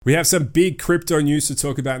We have some big crypto news to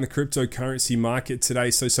talk about in the cryptocurrency market today.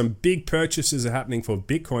 So some big purchases are happening for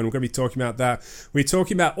Bitcoin. We're going to be talking about that. We're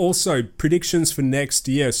talking about also predictions for next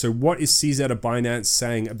year. So what is CZ of Binance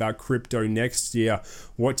saying about crypto next year?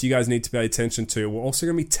 What do you guys need to pay attention to? We're also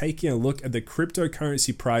going to be taking a look at the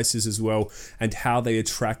cryptocurrency prices as well and how they are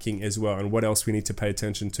tracking as well and what else we need to pay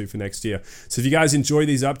attention to for next year. So if you guys enjoy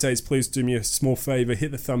these updates, please do me a small favor, hit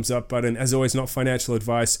the thumbs up button. As always, not financial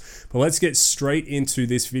advice, but let's get straight into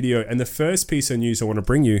this video. And the first piece of news I want to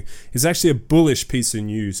bring you is actually a bullish piece of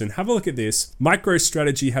news. And have a look at this.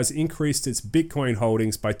 MicroStrategy has increased its Bitcoin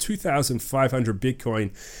holdings by 2,500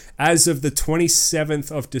 Bitcoin. As of the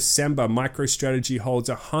 27th of December, MicroStrategy holds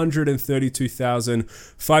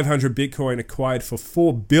 132,500 Bitcoin acquired for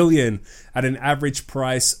 $4 billion at an average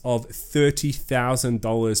price of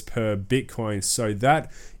 $30,000 per Bitcoin. So that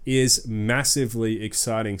is massively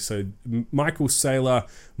exciting. So Michael Saylor,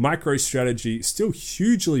 MicroStrategy, still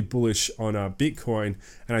hugely bullish on Bitcoin.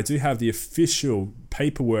 And I do have the official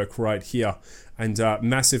paperwork right here. And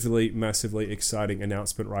massively exciting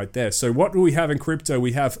announcement right there. So what do we have in crypto?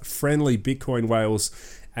 We have friendly Bitcoin whales.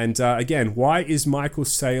 And again, why is Michael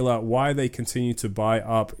Saylor, why they continue to buy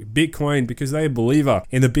up Bitcoin? Because they're a believer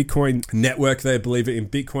in the Bitcoin network. They're a believer in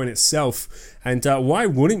Bitcoin itself. And why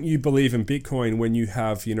wouldn't you believe in Bitcoin when you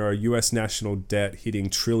have, US national debt hitting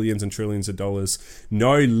trillions and trillions of dollars?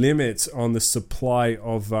 No limit on the supply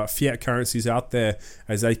of fiat currencies out there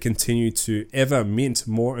as they continue to ever mint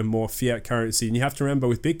more and more fiat currency. And you have to remember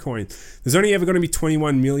with Bitcoin, there's only ever going to be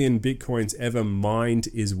 21 million Bitcoins ever mined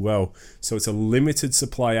as well. So it's a limited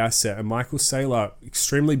supply asset, and Michael Saylor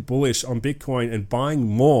extremely bullish on Bitcoin and buying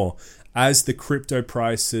more as the crypto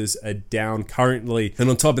prices are down currently. And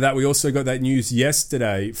on top of that, we also got that news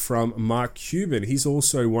yesterday from Mark Cuban. He's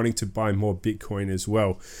also wanting to buy more Bitcoin as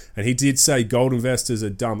well. And he did say gold investors are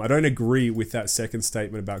dumb. I don't agree with that second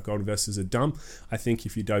statement about gold investors are dumb. I think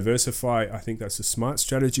if you diversify, I think that's a smart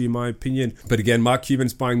strategy in my opinion. But again, Mark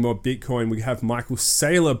Cuban's buying more Bitcoin. We have Michael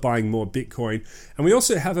Saylor buying more Bitcoin. And we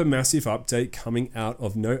also have a massive update coming out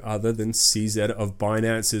of no other than CZ of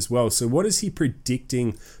Binance as well. So what is he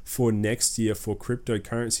predicting for next year for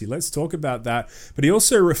cryptocurrency? Let's talk about that. But he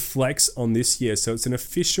also reflects on this year. So it's an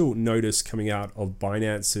official notice coming out of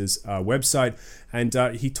Binance's website. And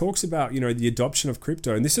he talks about, the adoption of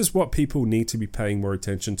crypto. And this is what people need to be paying more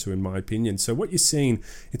attention to, in my opinion. So what you're seeing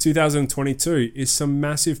in 2022 is some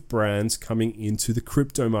massive brands coming into the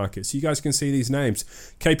crypto market. So you guys can see these names: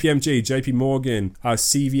 KPMG, JP Morgan,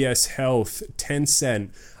 CVS Health, Tencent,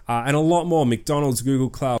 and a lot more: McDonald's, Google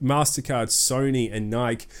Cloud, MasterCard, Sony, and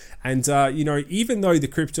Nike. And, even though the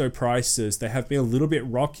crypto prices, they have been a little bit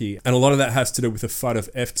rocky, and a lot of that has to do with the FUD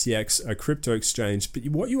of FTX, a crypto exchange. But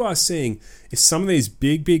what you are seeing is some of these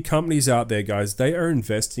big companies out there, guys, they are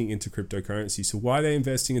investing into cryptocurrency. So why are they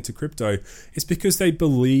investing into crypto? It's because they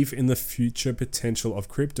believe in the future potential of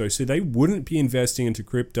crypto. So they wouldn't be investing into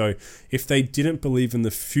crypto if they didn't believe in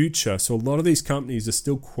the future. So a lot of these companies are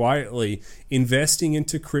still quietly investing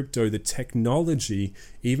into crypto, the technology,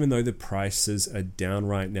 even though the prices are down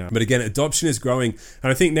right now. But again, adoption is growing.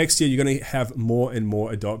 And I think next year you're going to have more and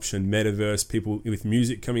more adoption. Metaverse, people with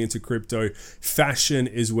music coming into crypto, fashion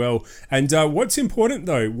as well. And what's important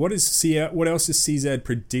though, what else is CZ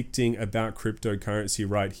predicting about cryptocurrency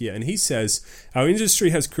right here? And he says, our industry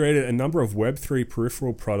has created a number of Web3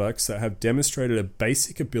 peripheral products that have demonstrated a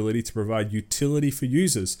basic ability to provide utility for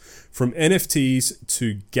users. From NFTs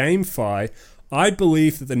to GameFi, I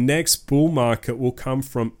believe that the next bull market will come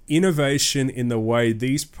from innovation in the way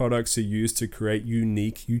these products are used to create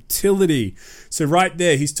unique utility. So right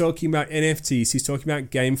there, he's talking about NFTs, he's talking about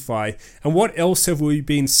GameFi, and what else have we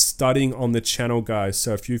been studying on the channel, guys?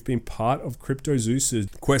 So if you've been part of Crypto Zeus's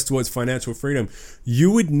quest towards financial freedom, you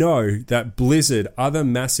would know that Blizzard, other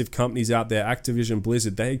massive companies out there, Activision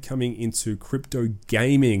Blizzard, they're coming into crypto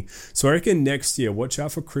gaming. So I reckon next year, watch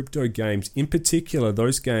out for crypto games, in particular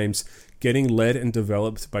those games getting led and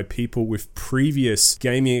developed by people with previous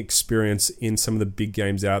gaming experience in some of the big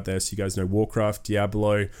games out there. So you guys know Warcraft,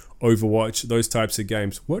 Diablo, Overwatch, those types of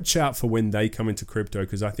games. Watch out for when they come into crypto,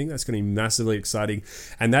 because I think that's going to be massively exciting.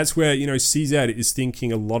 And that's where, CZ is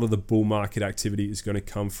thinking a lot of the bull market activity is going to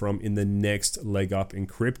come from in the next leg up in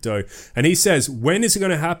crypto. And he says, when is it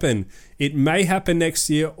going to happen? It may happen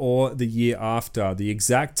next year or the year after. The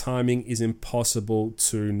exact timing is impossible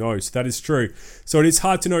to know. So that is true. So it is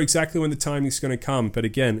hard to know exactly when the timing is going to come. But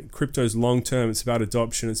again, crypto is long term. It's about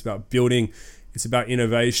adoption. It's about building. It's about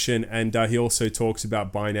innovation, and he also talks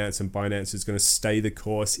about Binance, and Binance is going to stay the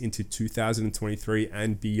course into 2023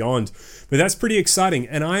 and beyond. But that's pretty exciting,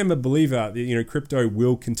 and I am a believer that crypto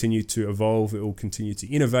will continue to evolve, it will continue to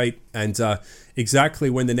innovate, and exactly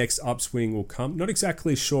when the next upswing will come, not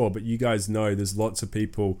exactly sure, but you guys know there's lots of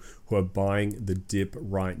people who are buying the dip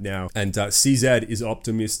right now. And CZ is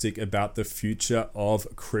optimistic about the future of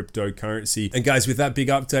cryptocurrency. And guys, with that big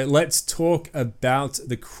update, let's talk about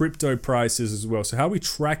the crypto prices as well. So how are we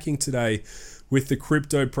tracking today with the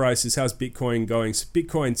crypto prices? How's Bitcoin going? So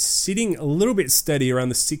Bitcoin sitting a little bit steady around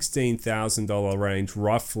the $16,000 range,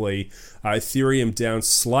 roughly. Ethereum down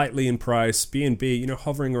slightly in price. BNB,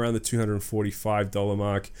 hovering around the $245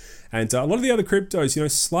 mark. And a lot of the other cryptos,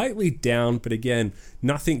 slightly down, but again,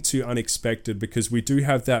 nothing too unexpected because we do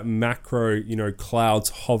have that macro, clouds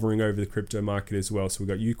hovering over the crypto market as well. So we've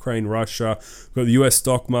got Ukraine, Russia, we've got the US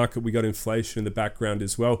stock market, we got inflation in the background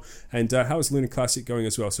as well. And how is Lunar Classic going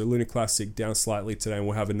as well? So Lunar Classic down slightly today, and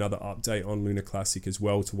we'll have another update on Lunar Classic as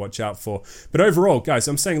well to watch out for. But overall, guys,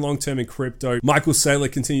 I'm saying long-term in crypto. Michael Saylor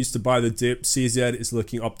continues to buy the dip. CZ is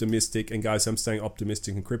looking optimistic. And guys, I'm staying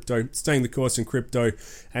optimistic in crypto, staying the course in crypto.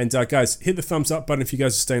 And guys, hit the thumbs up button if you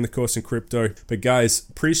guys are staying the course in crypto. But guys,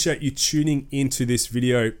 appreciate you tuning into this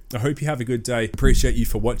video. I hope you have a good day. Appreciate you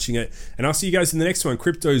for watching it. And I'll see you guys in the next one.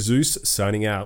 Crypto Zeus signing out.